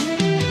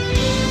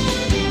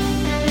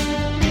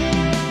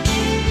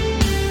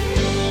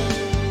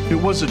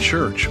It was a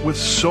church with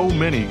so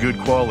many good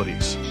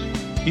qualities.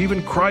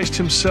 Even Christ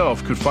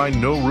himself could find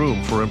no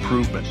room for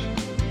improvement.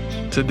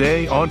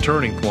 Today on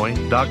Turning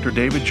Point, Dr.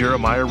 David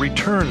Jeremiah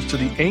returns to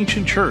the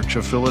ancient church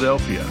of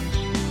Philadelphia.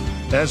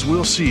 As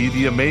we'll see,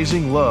 the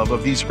amazing love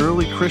of these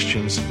early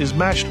Christians is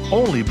matched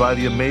only by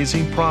the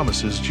amazing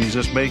promises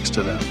Jesus makes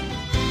to them.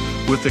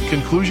 With the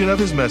conclusion of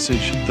his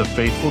message, The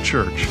Faithful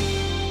Church,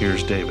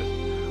 here's David.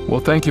 Well,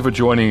 thank you for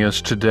joining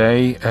us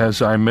today.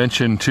 As I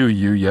mentioned to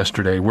you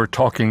yesterday, we're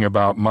talking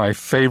about my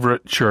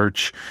favorite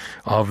church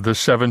of the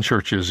 7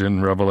 churches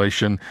in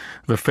Revelation,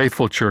 the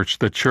faithful church,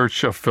 the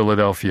Church of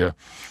Philadelphia,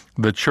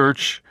 the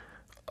Church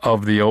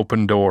of the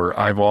Open Door.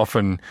 I've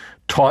often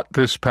taught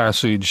this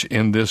passage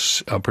in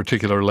this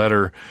particular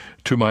letter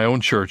to my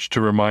own church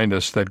to remind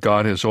us that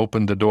God has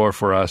opened the door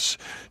for us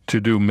to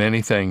do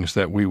many things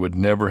that we would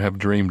never have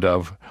dreamed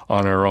of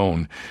on our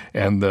own.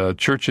 And the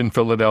church in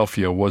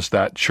Philadelphia was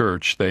that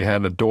church. They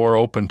had a door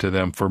open to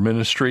them for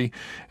ministry,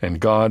 and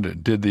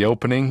God did the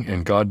opening,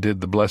 and God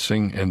did the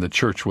blessing, and the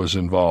church was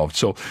involved.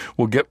 So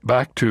we'll get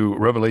back to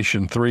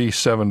Revelation 3,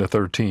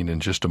 7-13 in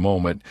just a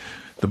moment.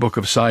 The Book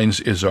of Signs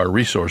is our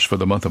resource for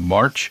the month of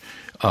March.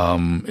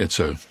 It's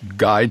a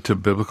guide to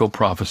biblical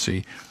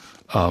prophecy,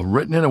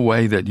 written in a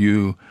way that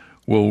you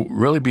will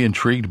really be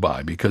intrigued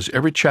by, because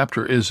every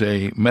chapter is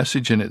a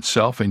message in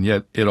itself, and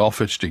yet it all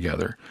fits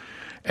together.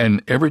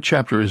 And every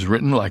chapter is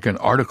written like an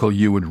article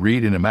you would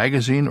read in a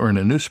magazine or in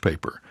a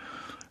newspaper.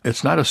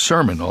 It's not a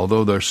sermon,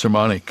 although there's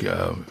sermonic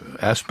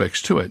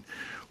aspects to it.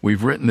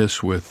 We've written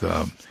this with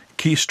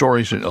key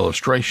stories and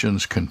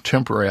illustrations,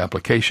 contemporary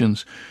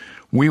applications.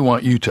 We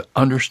want you to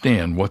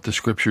understand what the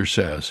Scripture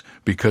says,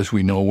 because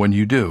we know when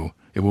you do,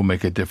 it will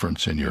make a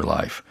difference in your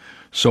life.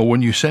 So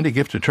when you send a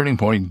gift to Turning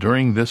Point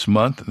during this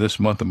month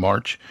of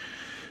March,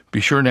 be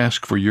sure and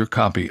ask for your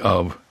copy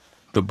of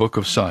the Book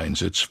of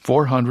Signs. It's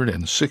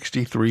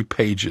 463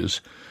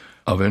 pages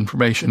of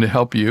information to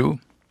help you,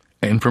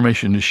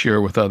 information to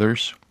share with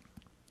others,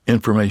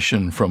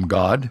 information from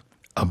God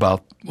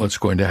about what's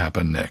going to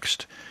happen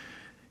next.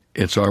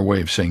 It's our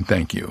way of saying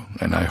thank you,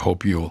 and I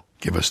hope you'll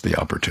give us the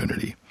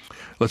opportunity.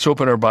 Let's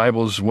open our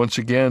Bibles once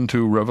again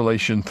to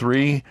Revelation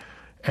 3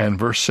 and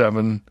verse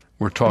 7.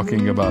 We're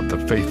talking about the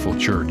faithful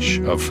church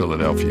of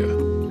Philadelphia.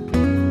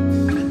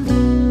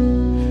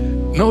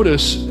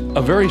 Notice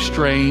a very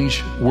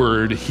strange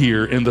word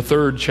here in the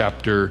 3rd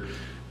chapter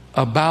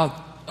about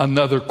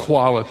another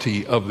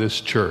quality of this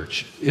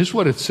church. Is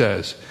what it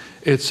says.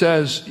 It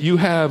says, you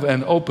have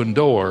an open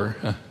door,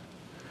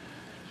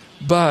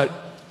 but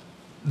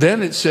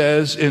then it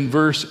says in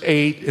verse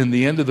 8, in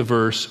the end of the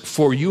verse,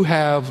 for you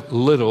have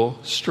little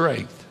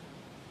strength.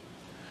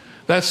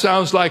 That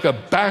sounds like a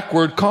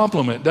backward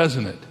compliment,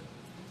 doesn't it?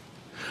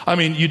 I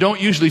mean, you don't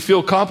usually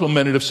feel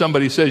complimented if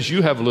somebody says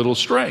you have little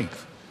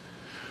strength.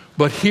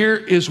 But here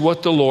is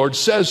what the Lord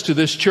says to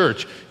this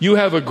church. You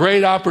have a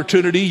great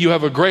opportunity. You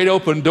have a great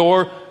open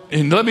door.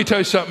 And let me tell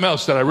you something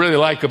else that I really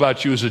like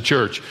about you as a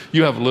church.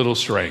 You have little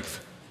strength.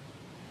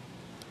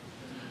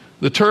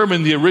 The term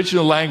in the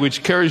original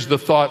language carries the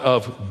thought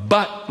of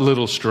but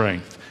little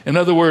strength. In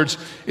other words,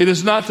 it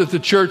is not that the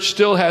church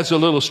still has a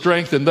little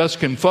strength and thus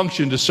can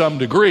function to some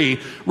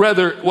degree.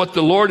 Rather, what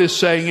the Lord is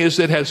saying is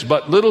it has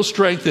but little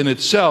strength in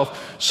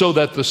itself, so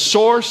that the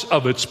source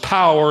of its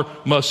power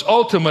must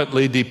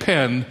ultimately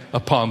depend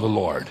upon the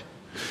Lord.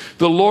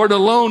 The Lord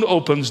alone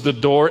opens the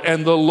door,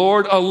 and the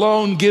Lord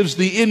alone gives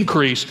the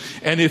increase.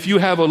 And if you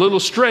have a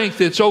little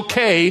strength, it's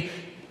okay,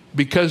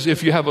 because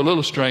if you have a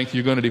little strength,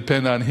 you're going to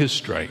depend on His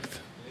strength.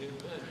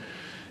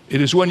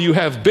 It is when you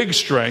have big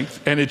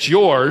strength and it's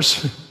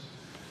yours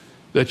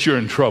that you're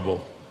in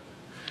trouble.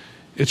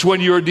 It's when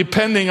you're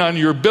depending on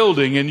your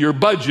building and your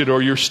budget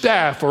or your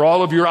staff or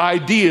all of your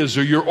ideas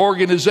or your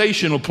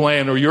organizational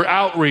plan or your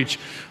outreach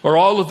or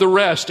all of the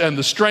rest, and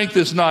the strength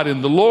is not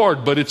in the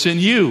Lord, but it's in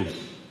you.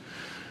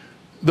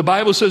 The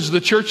Bible says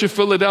the church of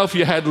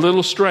Philadelphia had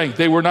little strength.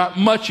 They were not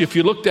much if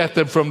you looked at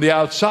them from the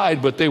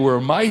outside, but they were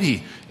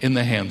mighty in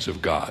the hands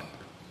of God.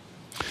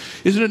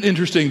 Isn't it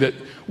interesting that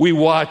we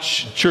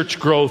watch church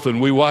growth and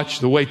we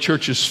watch the way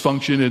churches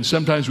function, and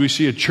sometimes we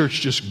see a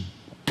church just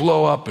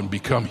blow up and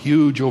become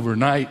huge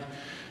overnight,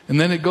 and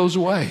then it goes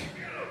away.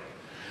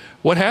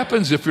 What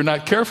happens if you're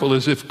not careful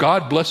is, if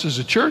God blesses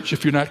a church,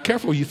 if you're not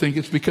careful, you think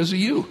it's because of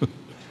you.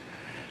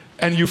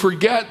 And you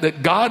forget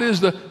that God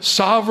is the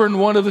sovereign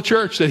one of the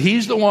church, that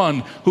He's the one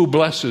who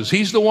blesses.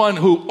 He's the one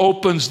who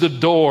opens the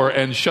door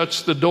and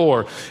shuts the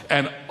door.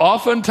 And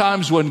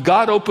oftentimes when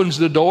God opens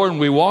the door and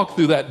we walk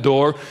through that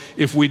door,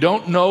 if we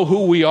don't know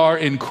who we are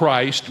in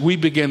Christ, we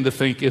begin to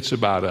think it's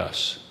about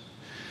us,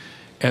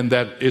 and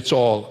that it's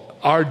all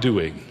our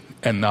doing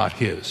and not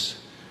His.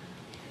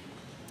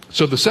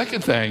 So the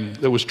second thing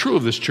that was true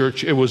of this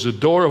church, it was a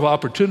door of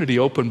opportunity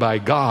opened by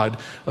God,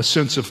 a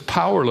sense of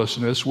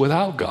powerlessness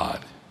without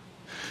God.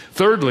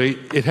 Thirdly,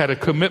 it had a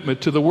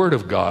commitment to the Word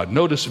of God.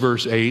 Notice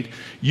verse 8,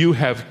 you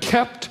have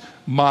kept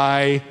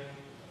my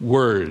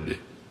word.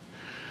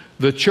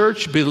 The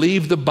church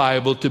believed the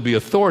Bible to be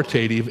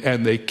authoritative,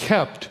 and they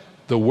kept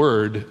the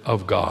Word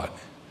of God.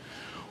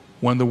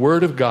 When the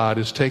Word of God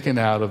is taken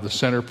out of the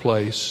center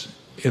place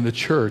in the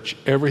church,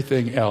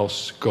 everything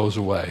else goes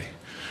away.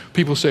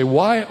 People say,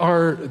 why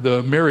are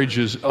the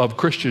marriages of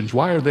Christians,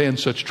 why are they in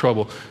such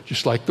trouble?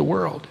 Just like the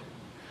world.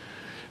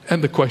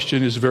 And the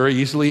question is very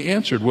easily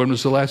answered. When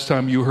was the last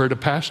time you heard a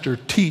pastor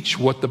teach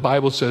what the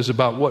Bible says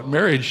about what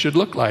marriage should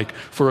look like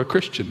for a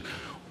Christian?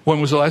 When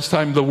was the last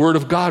time the Word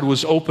of God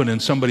was open and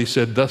somebody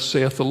said, thus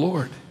saith the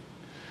Lord?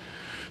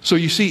 So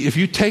you see, if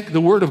you take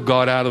the Word of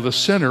God out of the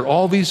center,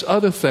 all these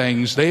other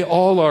things, they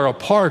all are a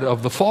part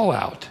of the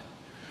fallout.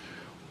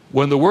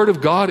 When the Word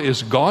of God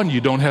is gone,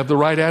 you don't have the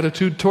right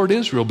attitude toward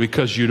Israel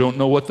because you don't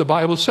know what the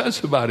Bible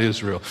says about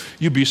Israel.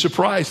 You'd be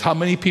surprised how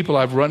many people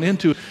I've run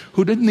into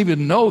who didn't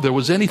even know there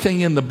was anything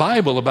in the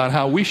Bible about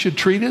how we should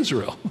treat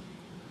Israel.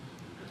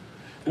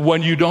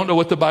 When you don't know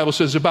what the Bible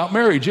says about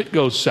marriage, it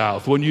goes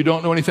south. When you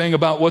don't know anything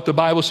about what the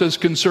Bible says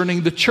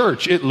concerning the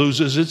church, it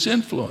loses its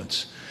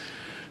influence.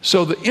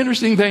 So the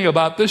interesting thing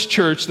about this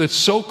church that's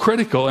so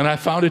critical, and I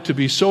found it to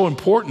be so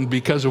important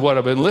because of what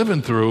I've been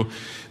living through,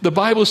 the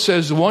Bible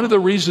says one of the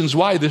reasons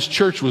why this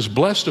church was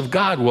blessed of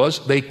God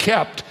was they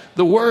kept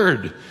the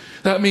Word.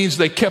 That means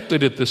they kept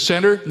it at the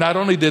center. Not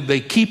only did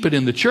they keep it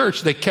in the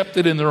church, they kept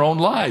it in their own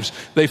lives.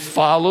 They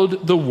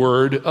followed the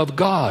Word of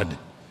God.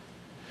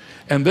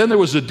 And then there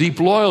was a deep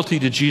loyalty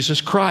to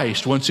Jesus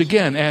Christ, once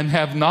again, and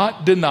have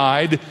not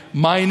denied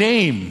my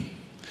name.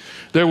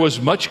 There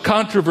was much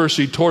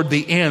controversy toward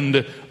the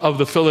end of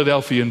the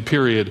Philadelphian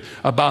period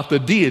about the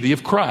deity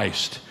of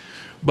Christ.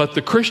 But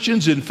the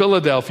Christians in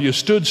Philadelphia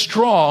stood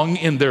strong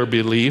in their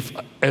belief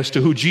as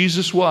to who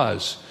Jesus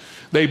was.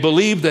 They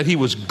believed that he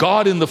was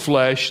God in the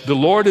flesh, the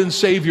Lord and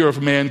Savior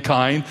of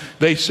mankind.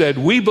 They said,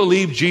 we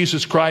believe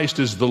Jesus Christ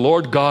is the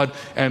Lord God,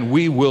 and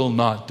we will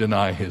not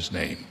deny his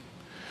name.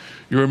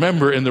 You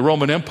remember in the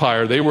Roman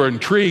Empire, they were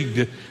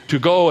intrigued to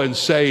go and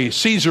say,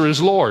 Caesar is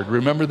Lord.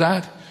 Remember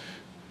that?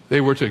 They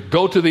were to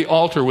go to the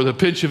altar with a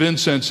pinch of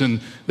incense, and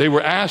they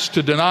were asked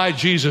to deny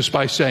Jesus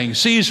by saying,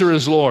 Caesar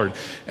is Lord.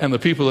 And the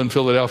people in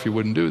Philadelphia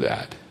wouldn't do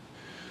that.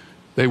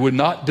 They would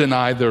not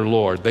deny their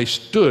Lord. They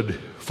stood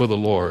for the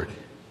Lord.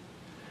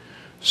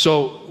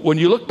 So when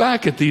you look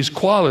back at these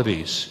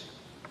qualities,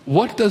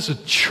 what does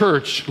a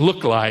church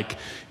look like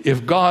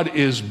if God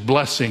is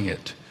blessing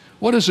it?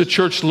 What does a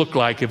church look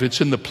like if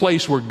it's in the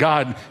place where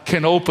God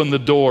can open the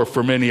door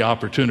for many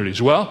opportunities?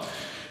 Well,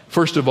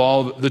 first of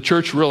all, the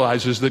church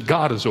realizes that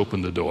God has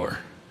opened the door.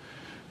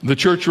 The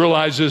church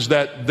realizes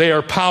that they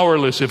are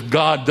powerless if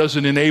God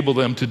doesn't enable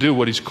them to do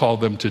what he's called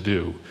them to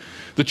do.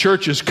 The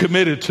church is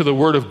committed to the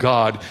Word of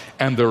God,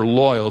 and they're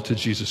loyal to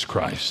Jesus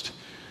Christ.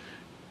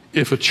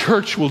 If a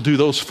church will do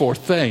those four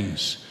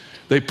things,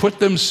 they put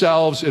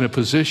themselves in a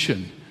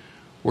position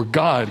where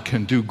God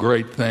can do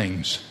great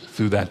things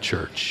through that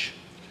church.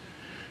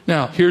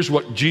 Now, here's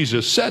what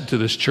Jesus said to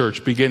this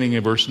church beginning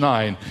in verse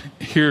 9.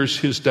 Here's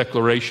his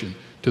declaration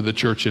to the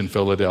church in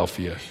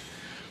Philadelphia.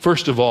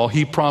 First of all,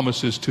 he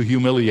promises to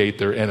humiliate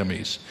their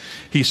enemies.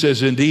 He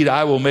says, indeed,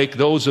 I will make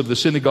those of the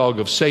synagogue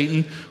of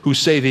Satan who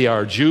say they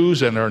are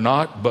Jews and are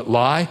not, but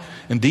lie.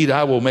 Indeed,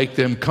 I will make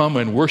them come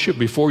and worship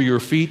before your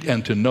feet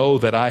and to know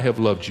that I have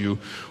loved you.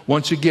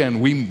 Once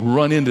again, we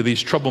run into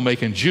these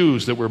troublemaking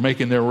Jews that were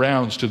making their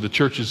rounds to the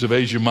churches of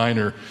Asia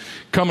Minor,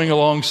 coming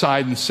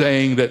alongside and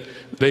saying that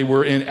they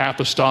were in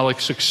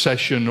apostolic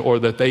succession or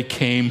that they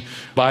came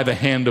by the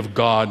hand of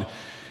God.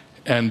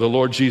 And the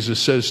Lord Jesus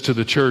says to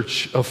the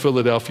church of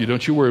Philadelphia,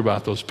 don't you worry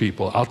about those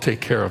people. I'll take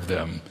care of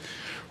them.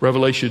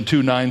 Revelation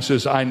 2:9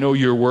 says, I know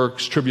your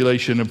works,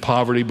 tribulation and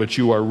poverty, but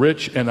you are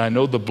rich. And I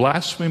know the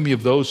blasphemy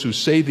of those who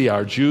say they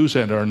are Jews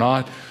and are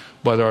not,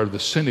 but are the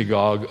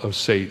synagogue of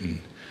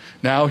Satan.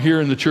 Now here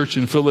in the church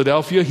in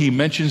Philadelphia, he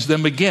mentions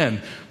them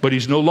again, but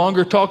he's no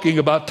longer talking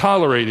about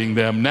tolerating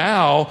them.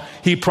 Now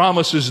he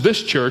promises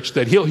this church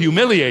that he'll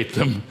humiliate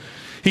them.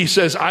 He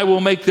says, I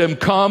will make them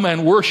come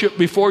and worship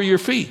before your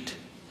feet.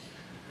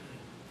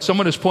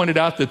 Someone has pointed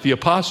out that the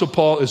Apostle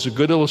Paul is a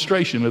good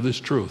illustration of this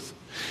truth.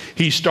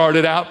 He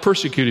started out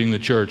persecuting the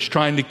church,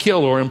 trying to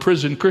kill or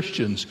imprison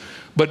Christians.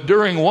 But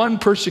during one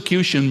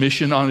persecution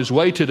mission on his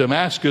way to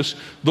Damascus,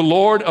 the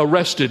Lord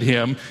arrested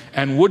him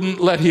and wouldn't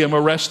let him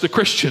arrest the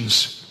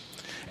Christians.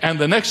 And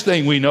the next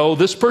thing we know,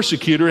 this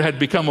persecutor had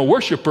become a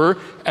worshiper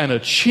and a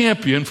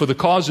champion for the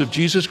cause of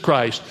Jesus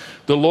Christ.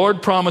 The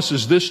Lord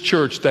promises this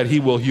church that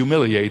he will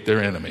humiliate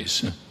their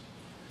enemies.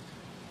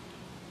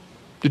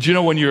 Did you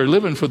know when you're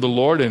living for the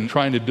Lord and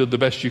trying to do the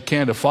best you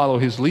can to follow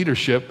his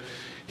leadership,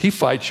 he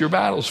fights your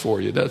battles for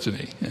you, doesn't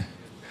he?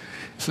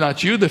 It's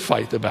not you that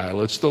fight the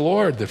battle. It's the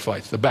Lord that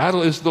fights. The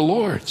battle is the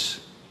Lord's.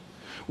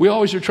 We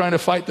always are trying to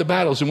fight the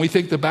battles, and we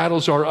think the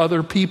battles are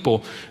other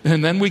people.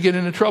 And then we get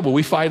into trouble.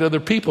 We fight other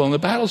people, and the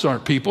battles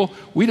aren't people.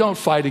 We don't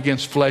fight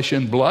against flesh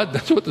and blood.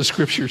 That's what the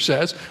scripture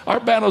says.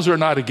 Our battles are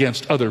not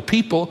against other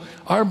people.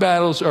 Our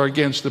battles are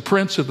against the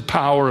prince of the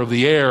power of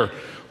the air,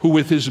 who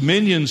with his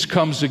minions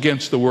comes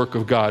against the work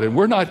of God. And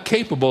we're not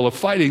capable of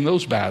fighting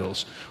those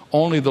battles.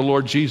 Only the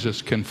Lord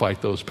Jesus can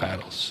fight those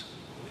battles.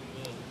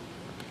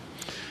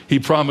 He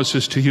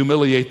promises to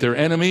humiliate their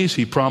enemies.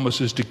 He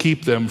promises to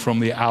keep them from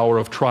the hour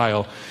of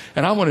trial.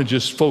 And I want to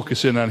just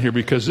focus in on here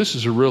because this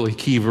is a really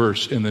key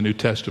verse in the New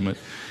Testament.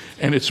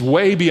 And it's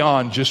way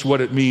beyond just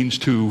what it means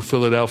to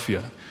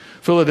Philadelphia.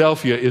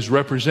 Philadelphia is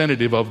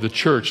representative of the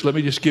church. Let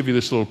me just give you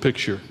this little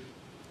picture.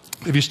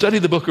 If you study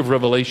the book of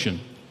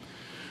Revelation,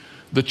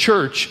 the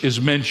church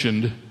is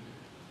mentioned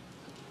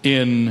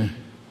in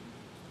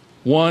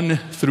 1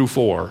 through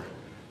 4.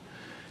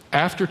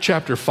 After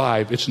chapter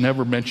 5, it's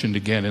never mentioned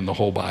again in the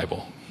whole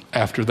Bible.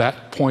 After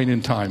that point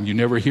in time, you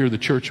never hear the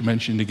church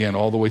mentioned again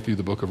all the way through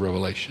the book of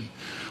Revelation.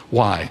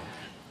 Why?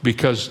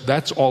 Because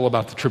that's all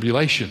about the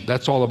tribulation.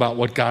 That's all about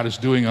what God is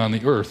doing on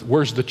the earth.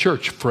 Where's the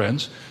church,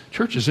 friends?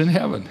 Church is in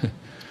heaven.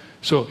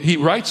 So he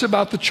writes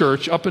about the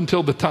church up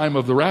until the time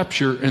of the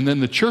rapture, and then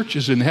the church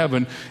is in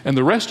heaven, and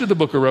the rest of the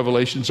book of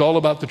Revelation is all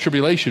about the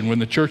tribulation when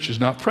the church is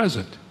not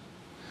present.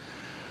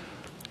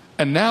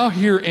 And now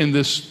here in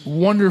this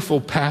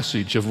wonderful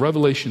passage of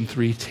Revelation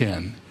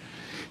 3:10,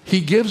 he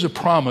gives a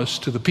promise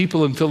to the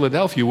people in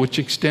Philadelphia which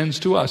extends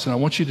to us, and I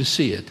want you to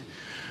see it.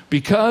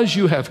 Because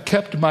you have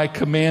kept my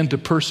command to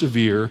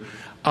persevere,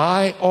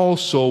 I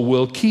also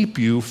will keep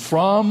you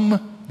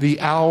from the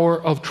hour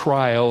of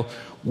trial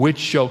which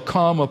shall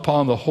come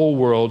upon the whole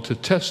world to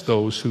test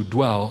those who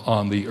dwell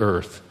on the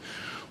earth.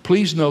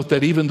 Please note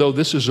that even though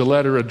this is a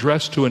letter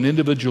addressed to an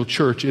individual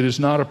church, it is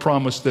not a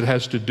promise that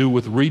has to do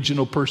with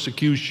regional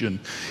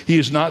persecution. He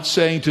is not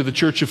saying to the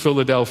church of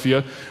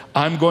Philadelphia,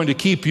 I'm going to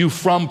keep you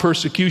from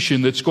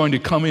persecution that's going to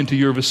come into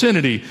your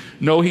vicinity.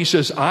 No, he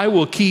says, I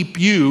will keep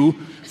you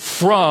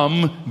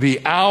from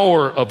the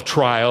hour of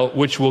trial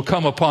which will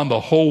come upon the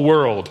whole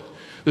world.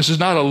 This is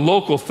not a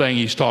local thing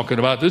he's talking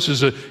about. This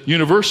is a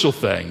universal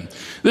thing.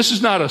 This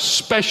is not a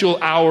special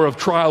hour of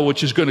trial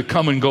which is going to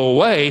come and go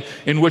away,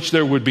 in which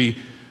there would be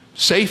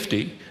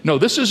safety. No,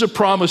 this is a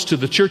promise to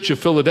the church of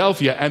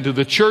Philadelphia and to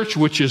the church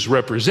which is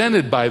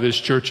represented by this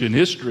church in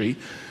history,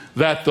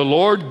 that the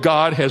Lord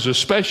God has a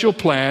special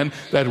plan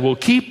that will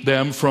keep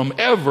them from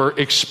ever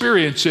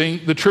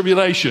experiencing the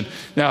tribulation.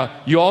 Now,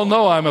 you all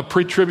know I'm a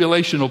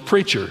pre-tribulational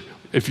preacher.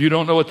 If you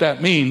don't know what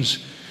that means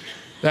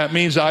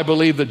I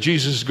believe that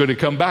Jesus is going to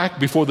come back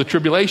before the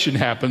tribulation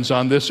happens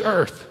on this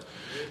earth.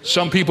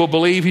 Some people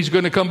believe he's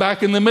going to come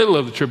back in the middle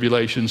of the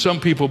tribulation.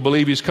 Some people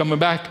believe he's coming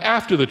back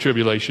after the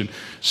tribulation.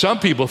 Some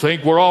people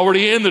think we're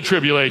already in the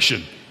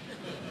tribulation.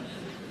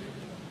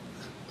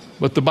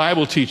 But the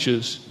Bible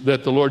teaches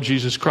that the Lord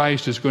Jesus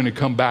Christ is going to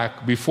come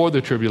back before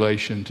the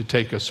tribulation to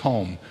take us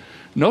home.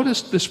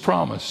 Notice this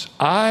promise.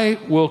 I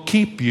will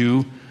keep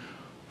you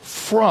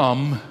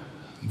from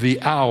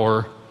the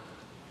hour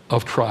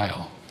of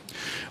trial.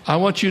 I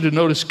want you to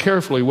notice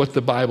carefully what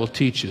the Bible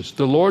teaches.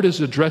 The Lord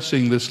is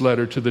addressing this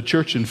letter to the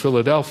church in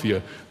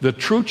Philadelphia, the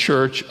true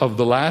church of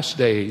the last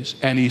days,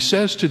 and he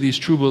says to these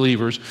true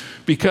believers,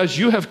 because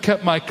you have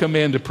kept my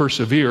command to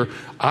persevere,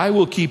 I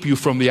will keep you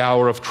from the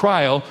hour of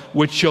trial,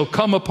 which shall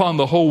come upon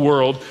the whole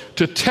world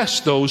to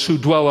test those who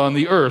dwell on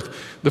the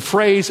earth. The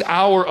phrase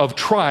hour of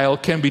trial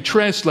can be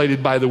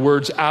translated by the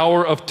words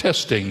hour of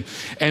testing,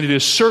 and it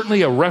is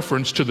certainly a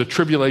reference to the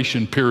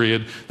tribulation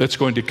period that's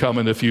going to come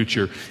in the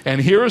future. And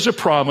here is a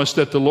promise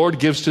that the Lord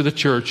gives to the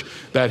church,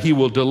 that he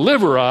will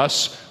deliver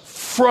us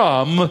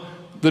from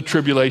the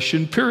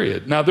tribulation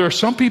period. Now, there are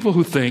some people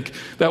who think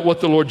that what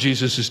the Lord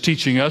Jesus is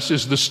teaching us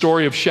is the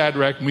story of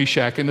Shadrach,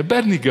 Meshach, and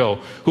Abednego,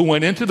 who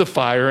went into the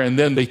fire, and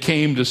then they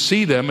came to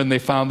see them, and they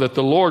found that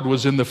the Lord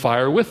was in the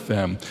fire with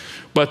them.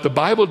 But the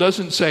Bible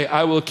doesn't say,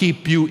 I will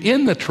keep you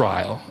in the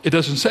trial. It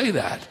doesn't say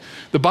that.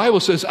 The Bible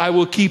says, I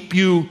will keep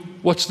you,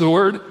 what's the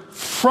word?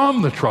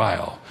 From the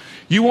trial.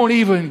 You won't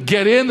even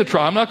get in the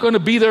trial. I'm not going to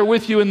be there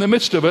with you in the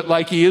midst of it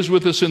like he is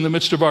with us in the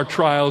midst of our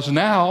trials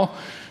now.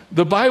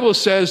 The Bible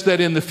says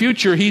that in the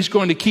future, he's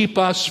going to keep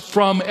us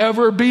from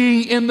ever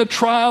being in the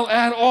trial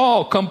at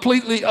all,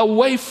 completely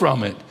away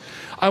from it.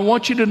 I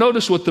want you to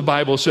notice what the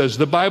Bible says.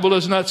 The Bible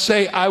does not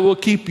say, I will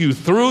keep you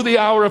through the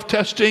hour of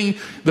testing.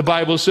 The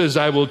Bible says,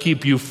 I will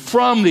keep you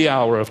from the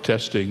hour of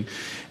testing.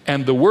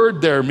 And the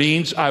word there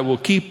means, I will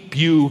keep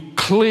you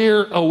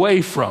clear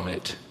away from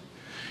it.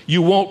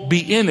 You won't be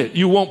in it.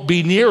 You won't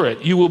be near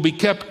it. You will be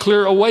kept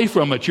clear away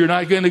from it. You're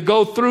not going to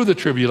go through the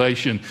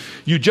tribulation.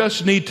 You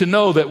just need to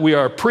know that we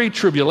are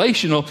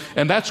pre-tribulational,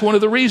 and that's one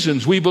of the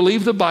reasons we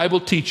believe the Bible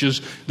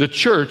teaches the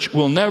church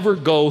will never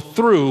go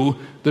through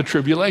the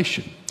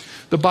tribulation.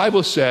 The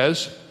Bible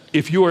says,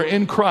 if you are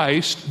in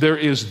Christ, there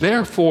is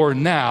therefore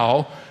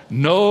now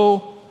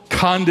no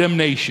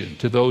condemnation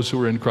to those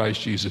who are in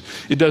Christ Jesus.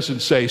 It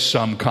doesn't say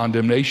some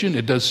condemnation.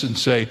 It doesn't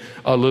say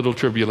a little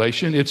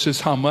tribulation. It says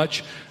how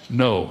much?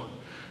 No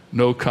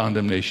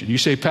condemnation. You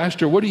say,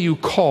 Pastor, what do you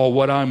call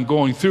what I'm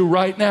going through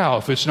right now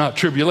if it's not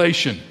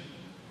tribulation?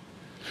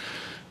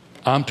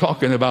 I'm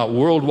talking about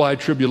worldwide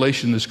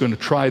tribulation that's going to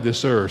try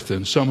this earth.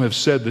 And some have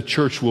said the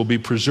church will be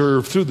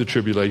preserved through the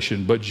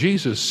tribulation. But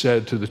Jesus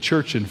said to the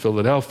church in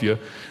Philadelphia,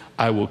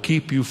 I will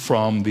keep you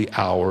from the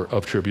hour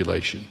of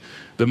tribulation.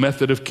 The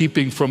method of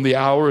keeping from the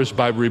hour is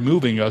by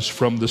removing us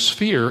from the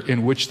sphere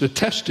in which the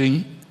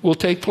testing will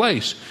take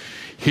place.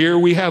 Here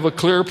we have a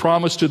clear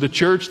promise to the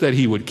church that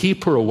he would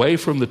keep her away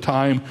from the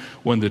time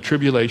when the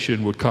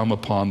tribulation would come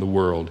upon the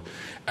world.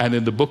 And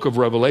in the book of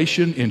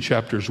Revelation, in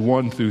chapters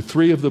 1 through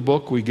 3 of the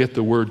book, we get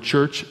the word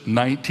church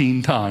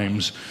 19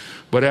 times.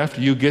 But after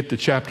you get to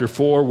chapter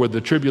 4, where the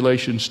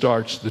tribulation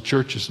starts, the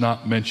church is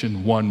not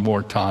mentioned one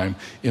more time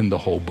in the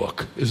whole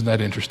book. Isn't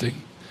that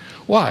interesting?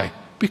 Why?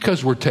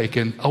 Because we're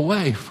taken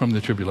away from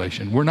the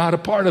tribulation. We're not a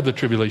part of the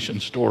tribulation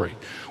story.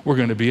 We're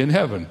going to be in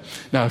heaven.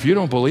 Now, if you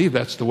don't believe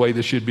that's the way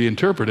this should be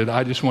interpreted,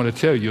 I just want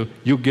to tell you,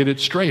 you'll get it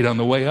straight on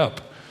the way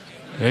up.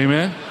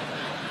 Amen?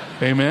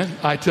 Amen?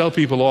 I tell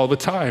people all the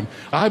time,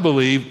 I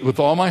believe with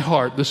all my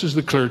heart, this is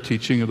the clear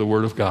teaching of the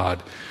Word of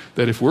God,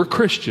 that if we're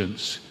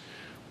Christians,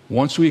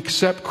 once we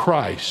accept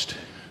Christ,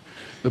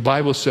 the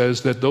Bible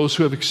says that those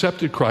who have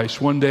accepted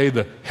Christ, one day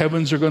the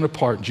heavens are going to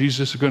part,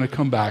 Jesus is going to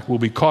come back, we'll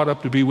be caught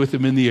up to be with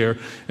him in the air,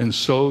 and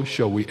so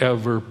shall we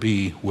ever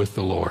be with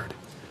the Lord.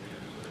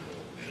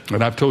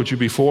 And I've told you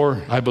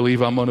before, I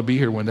believe I'm going to be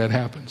here when that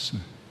happens.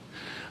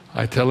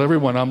 I tell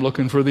everyone I'm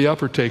looking for the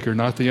upper taker,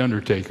 not the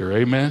undertaker.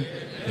 Amen?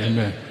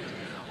 Amen.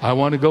 I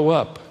want to go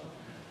up.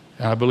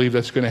 And I believe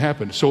that's going to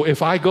happen. So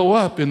if I go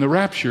up in the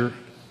rapture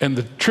and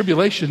the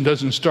tribulation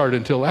doesn't start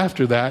until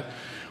after that,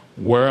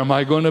 where am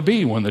I going to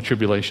be when the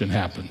tribulation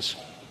happens?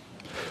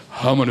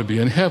 I'm going to be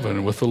in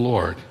heaven with the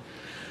Lord.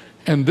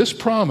 And this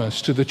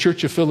promise to the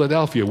church of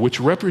Philadelphia, which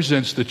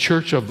represents the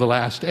church of the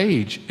last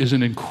age, is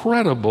an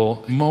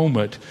incredible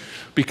moment,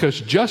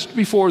 because just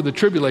before the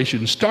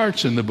tribulation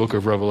starts in the book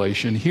of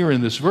Revelation, here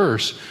in this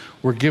verse,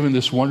 we're given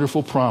this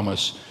wonderful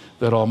promise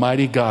that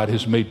Almighty God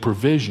has made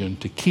provision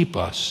to keep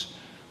us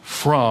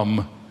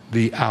from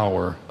the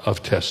hour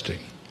of testing.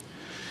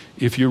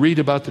 If you read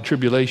about the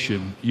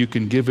tribulation, you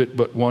can give it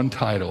but one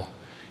title.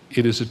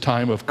 It is a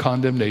time of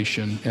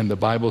condemnation, and the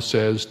Bible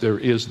says there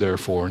is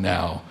therefore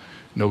now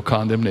no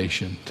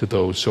condemnation to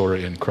those who are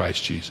in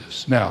Christ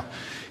Jesus. Now,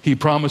 he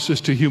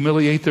promises to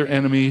humiliate their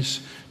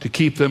enemies, to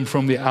keep them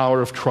from the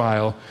hour of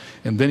trial,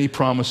 and then he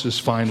promises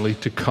finally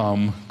to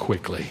come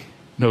quickly.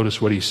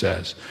 Notice what he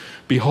says.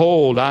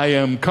 Behold, I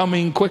am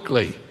coming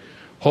quickly.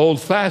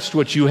 Hold fast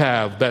what you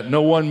have, that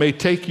no one may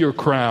take your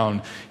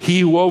crown.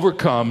 He who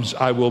overcomes,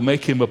 I will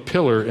make him a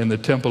pillar in the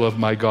temple of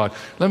my God.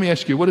 Let me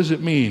ask you, what does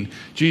it mean?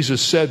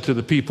 Jesus said to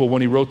the people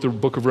when he wrote the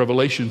book of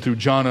Revelation through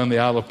John on the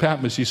Isle of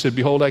Patmos, he said,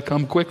 behold, I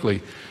come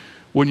quickly.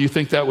 Wouldn't you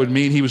think that would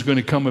mean he was going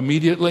to come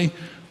immediately?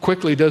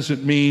 Quickly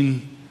doesn't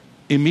mean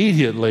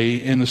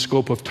immediately in the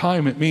scope of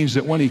time. It means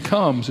that when he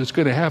comes, it's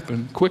going to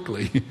happen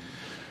quickly.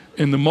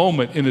 In the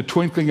moment, in the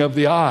twinkling of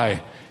the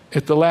eye.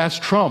 At the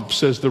last trump,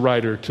 says the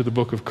writer to the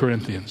book of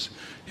Corinthians.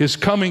 His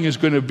coming is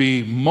going to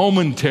be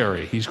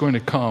momentary. He's going to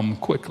come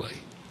quickly.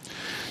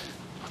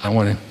 I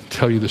want to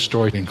tell you the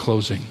story in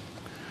closing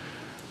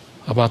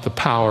about the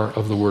power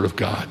of the Word of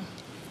God.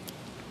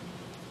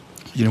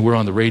 You know, we're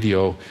on the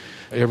radio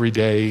every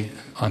day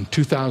on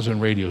 2,000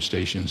 radio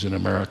stations in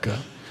America.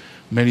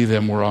 Many of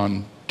them were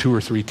on 2 or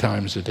 3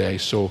 times a day.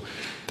 So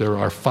there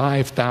are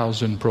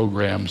 5,000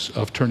 programs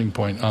of Turning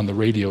Point on the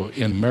radio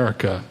in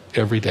America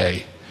every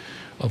day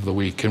of the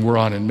week. And we're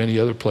on in many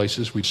other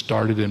places. We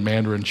started in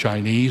Mandarin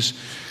Chinese,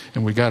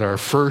 and we got our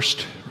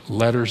first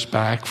letters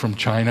back from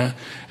China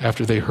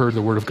after they heard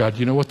the Word of God.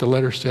 You know what the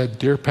letter said?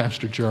 Dear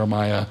Pastor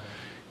Jeremiah,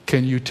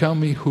 can you tell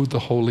me who the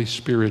Holy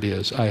Spirit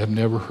is? I have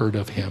never heard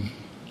of him.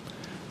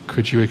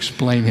 Could you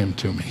explain him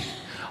to me?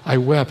 I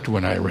wept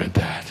when I read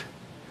that.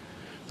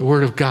 The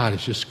Word of God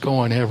is just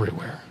going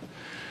everywhere.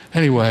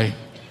 Anyway,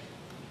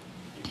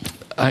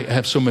 I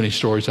have so many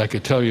stories I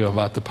could tell you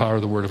about the power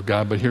of the Word of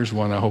God, but here's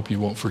one I hope you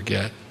won't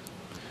forget.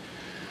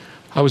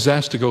 I was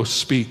asked to go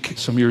speak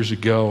some years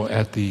ago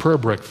at the prayer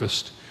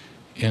breakfast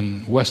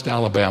in West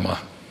Alabama.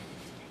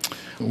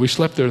 We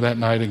slept there that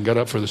night and got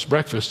up for this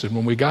breakfast, and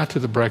when we got to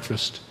the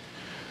breakfast,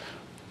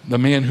 the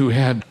man who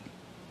had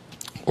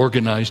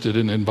organized it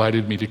and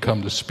invited me to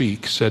come to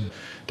speak said,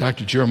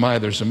 Dr. Jeremiah,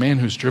 there's a man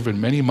who's driven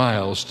many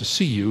miles to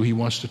see you. He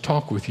wants to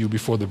talk with you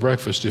before the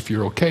breakfast if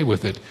you're okay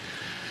with it.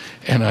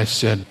 And I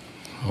said,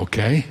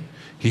 okay.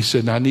 He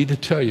said, I need to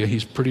tell you,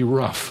 he's pretty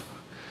rough.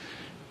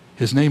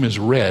 His name is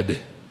Red.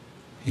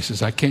 He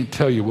says, I can't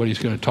tell you what he's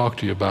going to talk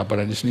to you about, but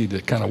I just need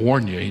to kind of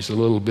warn you. He's a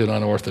little bit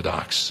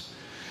unorthodox.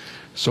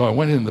 So I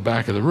went in the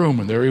back of the room,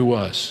 and there he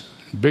was,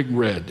 Big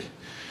Red.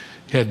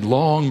 He had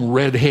long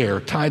red hair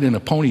tied in a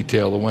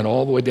ponytail that went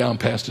all the way down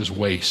past his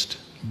waist.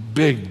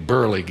 Big,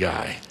 burly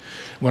guy.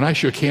 When I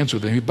shook hands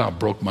with him, he about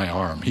broke my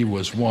arm. He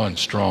was one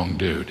strong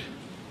dude.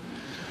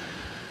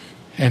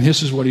 And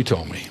this is what he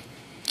told me.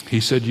 He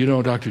said, you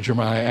know, Dr.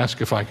 Jeremiah, I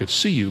asked if I could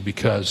see you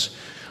because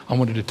I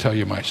wanted to tell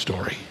you my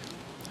story.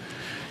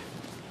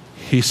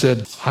 He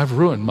said, I've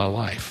ruined my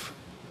life.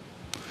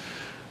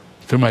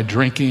 Through my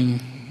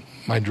drinking,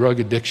 my drug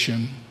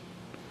addiction,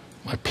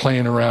 my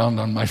playing around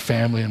on my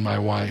family and my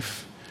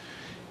wife.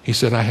 He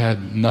said, I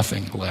had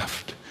nothing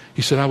left.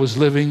 He said, I was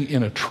living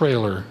in a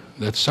trailer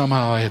that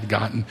somehow I had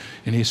gotten.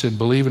 And he said,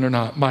 believe it or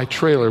not, my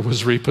trailer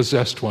was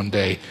repossessed one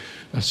day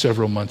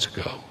several months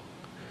ago.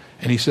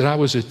 And he said, I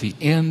was at the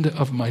end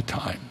of my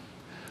time.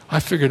 I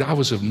figured I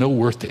was of no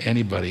worth to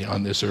anybody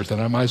on this earth, and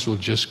I might as well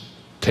just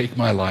take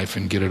my life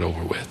and get it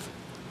over with.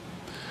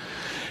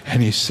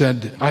 And he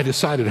said, I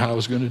decided how I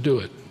was going to do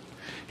it.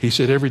 He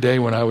said every day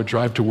when I would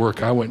drive to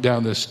work, I went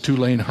down this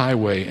 2-lane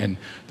highway, and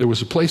there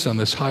was a place on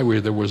this highway,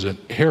 there was a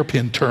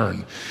hairpin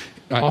turn.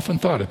 I often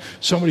thought if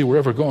somebody were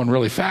ever going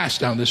really fast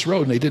down this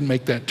road and they didn't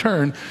make that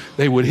turn,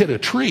 they would hit a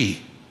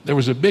tree. There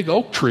was a big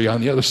oak tree on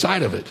the other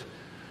side of it.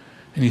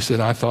 And he said,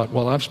 I thought,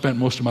 well, I've spent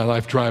most of my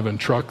life driving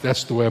truck.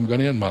 That's the way I'm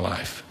going to end my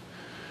life.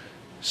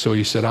 So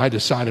he said, I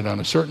decided on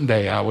a certain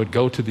day I would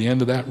go to the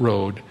end of that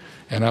road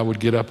and I would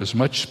get up as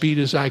much speed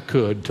as I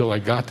could till I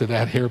got to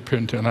that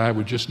hairpin turn, and I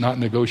would just not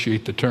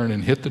negotiate the turn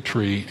and hit the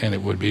tree, and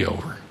it would be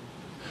over.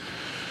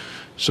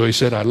 So he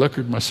said, I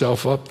liquored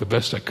myself up the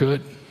best I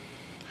could,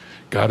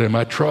 got in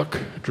my truck,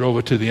 drove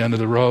it to the end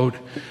of the road,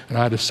 and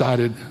I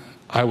decided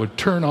I would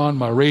turn on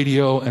my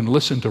radio and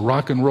listen to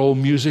rock and roll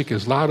music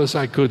as loud as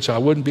I could so I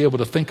wouldn't be able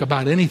to think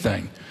about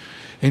anything.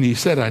 And he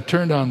said, I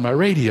turned on my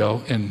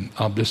radio, and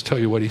I'll just tell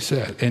you what he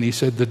said. And he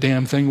said, the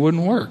damn thing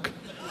wouldn't work.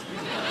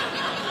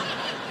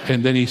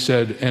 And then he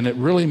said, and it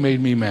really made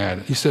me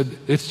mad. He said,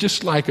 it's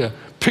just like a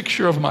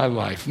picture of my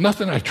life.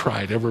 Nothing I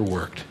tried ever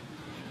worked.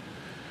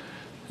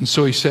 And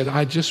so he said,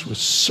 I just was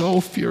so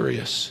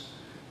furious.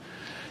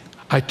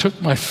 I took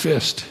my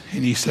fist,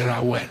 and he said, I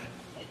went,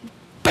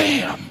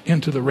 bam,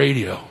 into the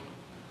radio.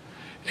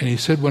 And he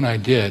said, when I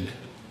did,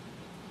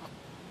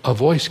 a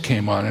voice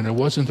came on, and it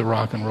wasn't the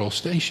rock and roll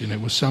station.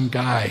 It was some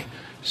guy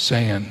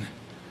saying,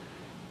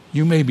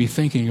 you may be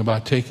thinking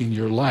about taking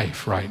your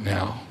life right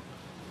now,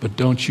 but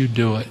don't you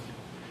do it,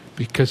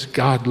 because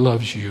God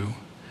loves you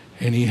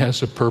and he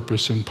has a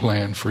purpose and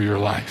plan for your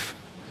life.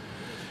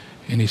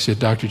 And he said,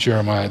 Dr.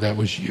 Jeremiah, that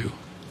was you.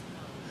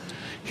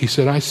 He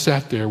said, I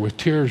sat there with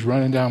tears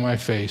running down my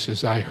face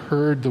as I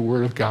heard the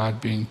word of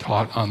God being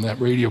taught on that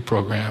radio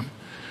program.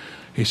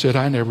 He said,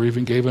 I never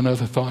even gave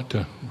another thought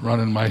to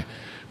running my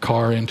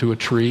car into a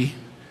tree. He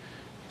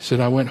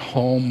said, I went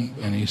home,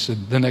 and he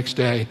said, the next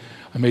day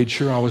I made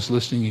sure I was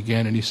listening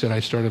again, and he said, I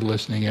started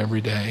listening every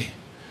day.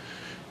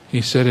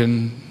 He said,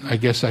 and I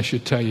guess I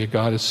should tell you,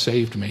 God has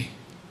saved me.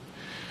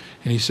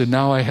 And he said,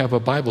 now I have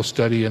a Bible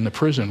study in the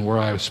prison where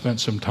I've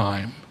spent some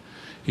time.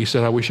 He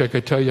said, I wish I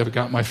could tell you I've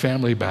got my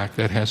family back.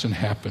 That hasn't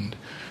happened.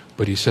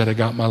 But he said, I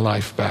got my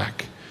life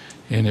back.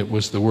 And it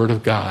was the Word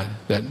of God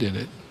that did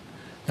it.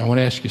 Now, I want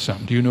to ask you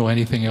something. Do you know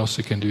anything else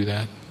that can do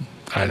that?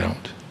 I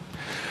don't.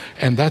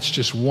 And that's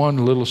just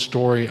one little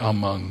story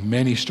among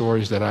many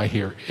stories that I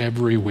hear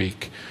every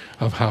week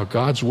of how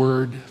God's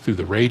Word, through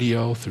the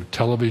radio, through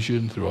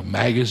television, through a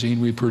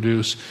magazine we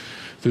produce,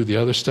 through the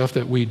other stuff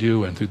that we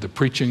do, and through the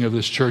preaching of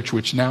this church,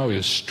 which now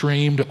is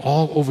streamed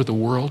all over the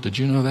world. Did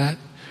you know that?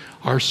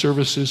 Our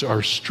services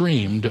are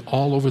streamed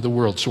all over the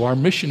world. So our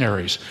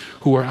missionaries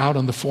who are out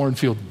on the foreign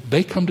field,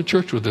 they come to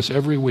church with us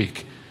every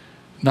week.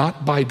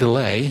 Not by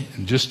delay,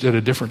 just at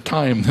a different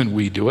time than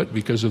we do it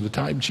because of the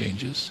time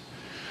changes.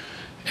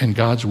 And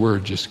God's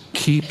Word just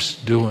keeps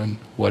doing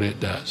what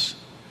it does.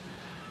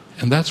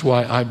 And that's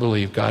why I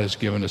believe God has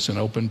given us an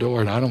open door.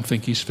 And I don't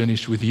think he's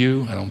finished with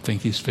you. I don't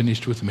think he's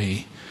finished with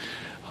me.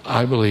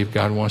 I believe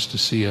God wants to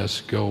see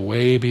us go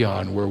way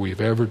beyond where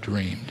we've ever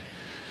dreamed.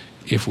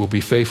 If we'll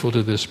be faithful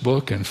to this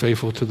book and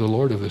faithful to the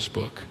Lord of this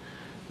book,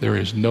 there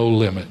is no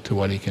limit to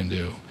what he can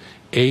do.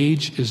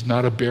 Age is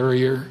not a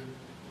barrier.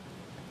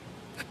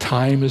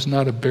 Time is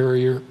not a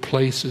barrier.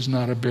 Place is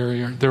not a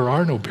barrier. There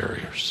are no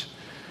barriers.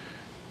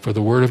 For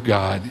the Word of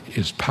God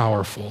is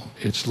powerful.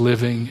 It's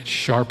living, it's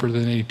sharper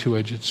than any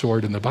two-edged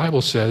sword. And the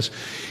Bible says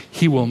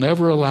he will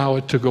never allow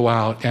it to go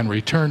out and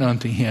return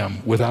unto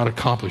him without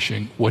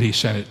accomplishing what he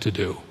sent it to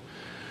do.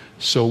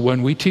 So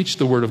when we teach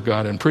the Word of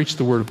God and preach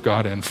the Word of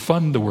God and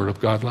fund the Word of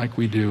God like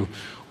we do,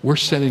 we're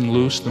setting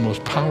loose the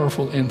most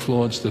powerful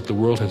influence that the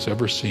world has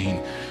ever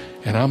seen.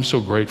 And I'm so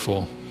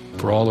grateful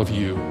for all of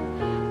you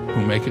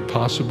who make it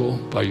possible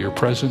by your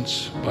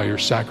presence, by your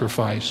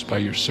sacrifice, by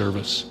your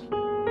service.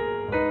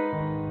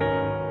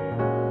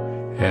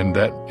 And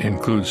that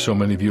includes so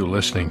many of you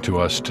listening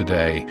to us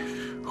today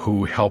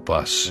who help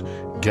us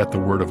get the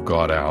Word of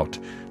God out.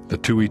 The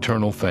two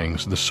eternal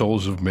things, the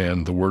souls of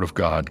men, the Word of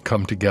God,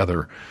 come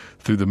together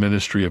through the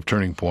ministry of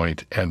Turning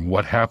Point, and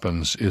what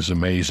happens is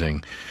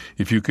amazing.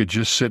 If you could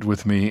just sit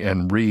with me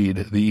and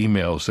read the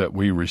emails that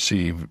we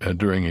receive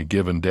during a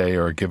given day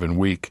or a given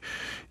week,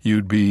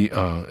 you'd be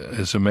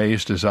as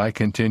amazed as I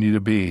continue to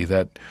be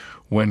that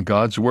when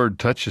God's Word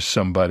touches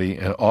somebody,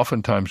 and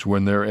oftentimes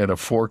when they're at a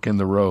fork in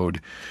the road,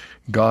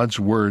 God's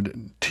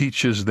Word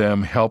teaches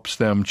them, helps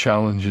them,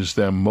 challenges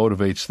them,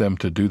 motivates them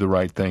to do the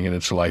right thing, and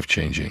it's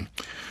life-changing.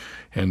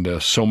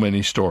 And so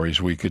many stories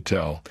we could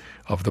tell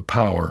of the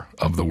power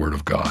of the Word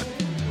of God.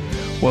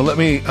 Well, let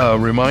me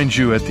remind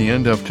you at the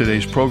end of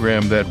today's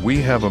program that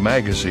we have a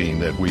magazine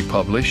that we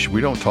publish.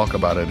 We don't talk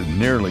about it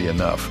nearly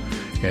enough.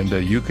 And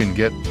you can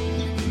get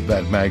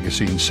that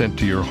magazine sent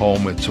to your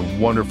home. It's a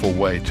wonderful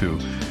way to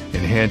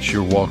enhance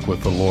your walk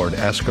with the Lord.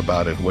 Ask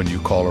about it when you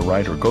call or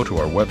write, or go to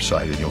our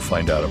website and you'll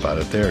find out about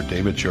it there,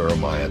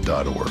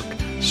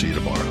 davidjeremiah.org. See you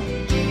tomorrow.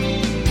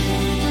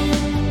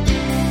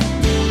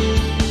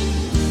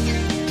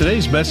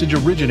 Today's message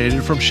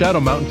originated from Shadow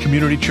Mountain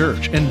Community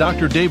Church and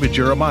Dr. David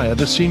Jeremiah,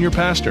 the senior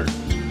pastor.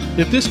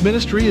 If this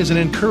ministry is an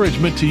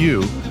encouragement to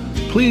you,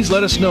 please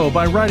let us know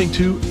by writing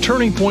to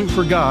Turning Point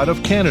for God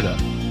of Canada,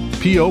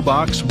 P.O.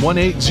 Box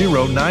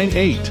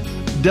 18098,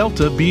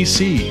 Delta,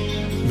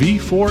 BC,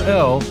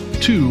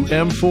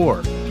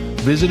 V4L2M4.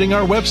 Visiting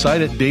our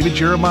website at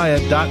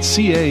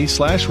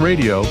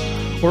davidjeremiah.ca/radio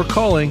or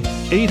calling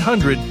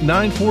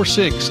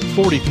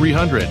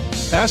 800-946-4300.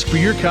 Ask for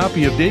your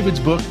copy of David's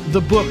book,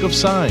 The Book of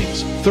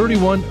Signs,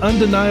 31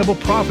 Undeniable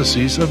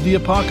Prophecies of the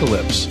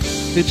Apocalypse.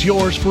 It's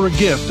yours for a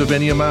gift of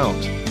any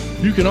amount.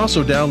 You can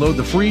also download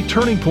the free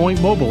Turning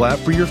Point mobile app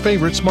for your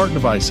favorite smart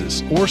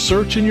devices or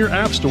search in your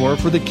app store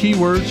for the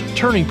keywords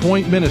Turning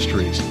Point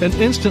Ministries and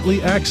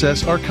instantly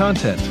access our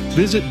content.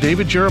 Visit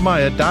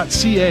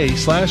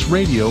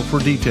davidjeremiah.ca/radio for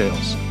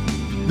details.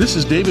 This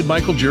is David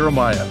Michael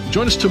Jeremiah.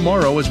 Join us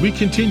tomorrow as we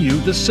continue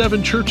the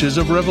 7 churches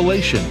of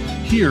Revelation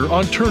here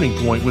on Turning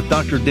Point with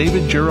Dr.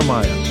 David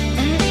Jeremiah.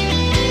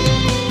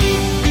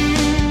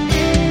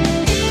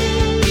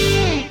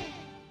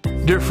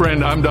 Dear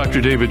friend, I'm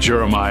Dr. David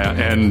Jeremiah,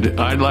 and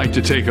I'd like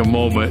to take a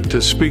moment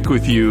to speak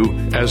with you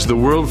as the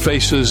world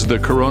faces the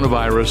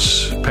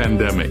coronavirus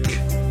pandemic.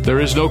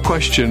 There is no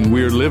question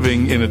we are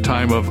living in a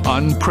time of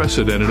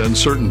unprecedented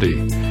uncertainty.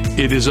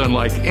 It is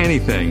unlike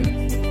anything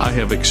I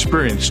have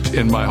experienced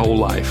in my whole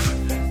life.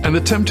 And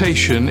the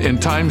temptation in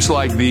times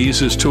like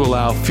these is to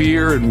allow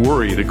fear and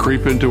worry to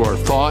creep into our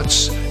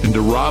thoughts and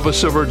to rob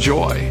us of our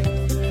joy.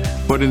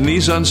 But in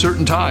these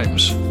uncertain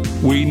times,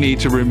 we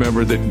need to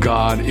remember that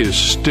God is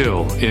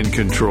still in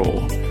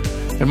control.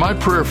 And my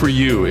prayer for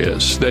you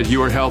is that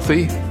you are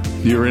healthy,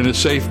 you're in a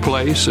safe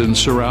place, and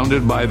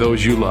surrounded by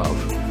those you love.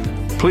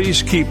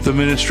 Please keep the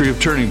ministry of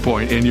Turning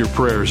Point in your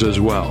prayers as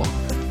well.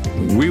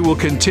 We will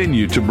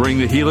continue to bring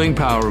the healing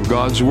power of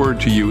God's Word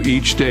to you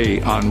each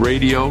day on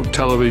radio,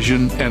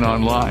 television, and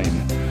online.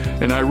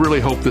 And I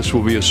really hope this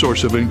will be a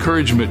source of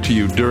encouragement to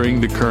you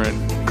during the current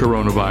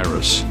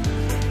coronavirus.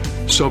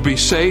 So be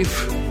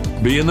safe,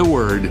 be in the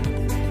Word,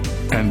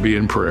 and be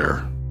in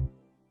prayer.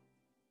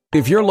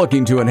 If you're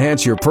looking to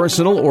enhance your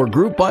personal or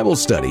group Bible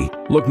study,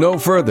 look no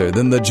further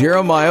than the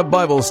Jeremiah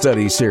Bible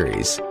Study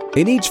Series.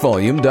 In each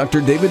volume,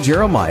 Dr. David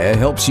Jeremiah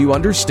helps you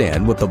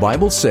understand what the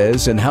Bible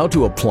says and how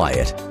to apply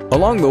it.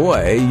 Along the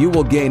way, you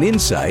will gain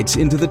insights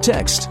into the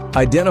text,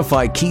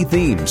 identify key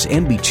themes,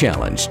 and be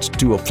challenged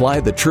to apply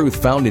the truth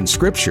found in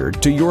Scripture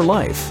to your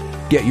life.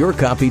 Get your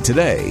copy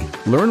today.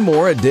 Learn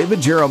more at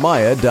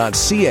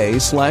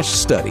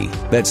davidjeremiah.ca/study.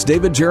 That's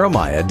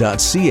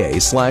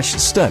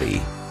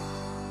davidjeremiah.ca/study.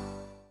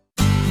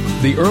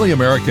 The early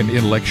American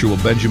intellectual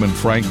Benjamin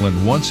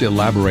Franklin once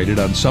elaborated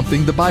on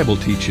something the Bible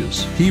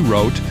teaches. He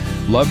wrote,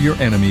 "Love your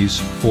enemies,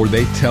 for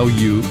they tell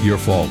you your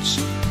faults."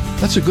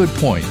 That's a good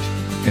point.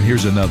 And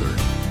here's another.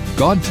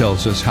 God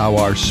tells us how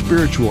our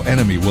spiritual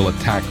enemy will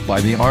attack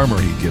by the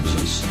armor He gives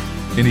us.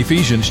 In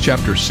Ephesians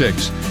chapter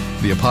 6,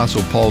 the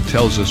Apostle Paul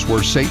tells us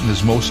where Satan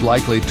is most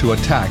likely to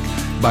attack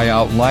by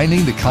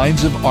outlining the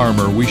kinds of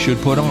armor we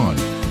should put on: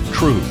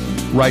 truth,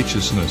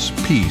 righteousness,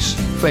 peace,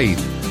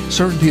 faith,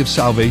 certainty of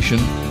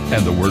salvation,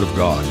 and the Word of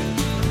God.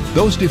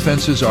 Those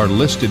defenses are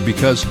listed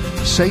because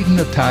Satan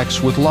attacks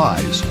with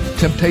lies,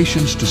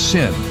 temptations to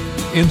sin,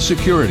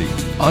 insecurity,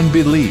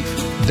 unbelief,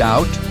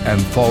 doubt,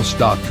 and false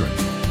doctrine.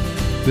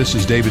 This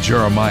is David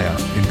Jeremiah,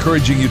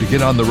 encouraging you to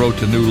get on the road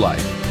to new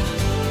life.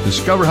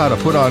 Discover how to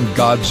put on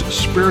God's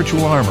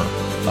spiritual armor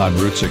on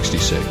Route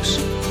 66.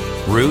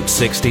 Route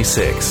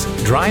 66,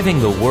 driving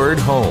the Word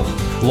home.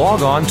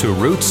 Log on to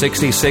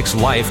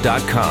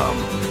Route66Life.com.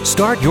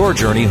 Start your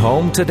journey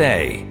home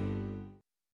today.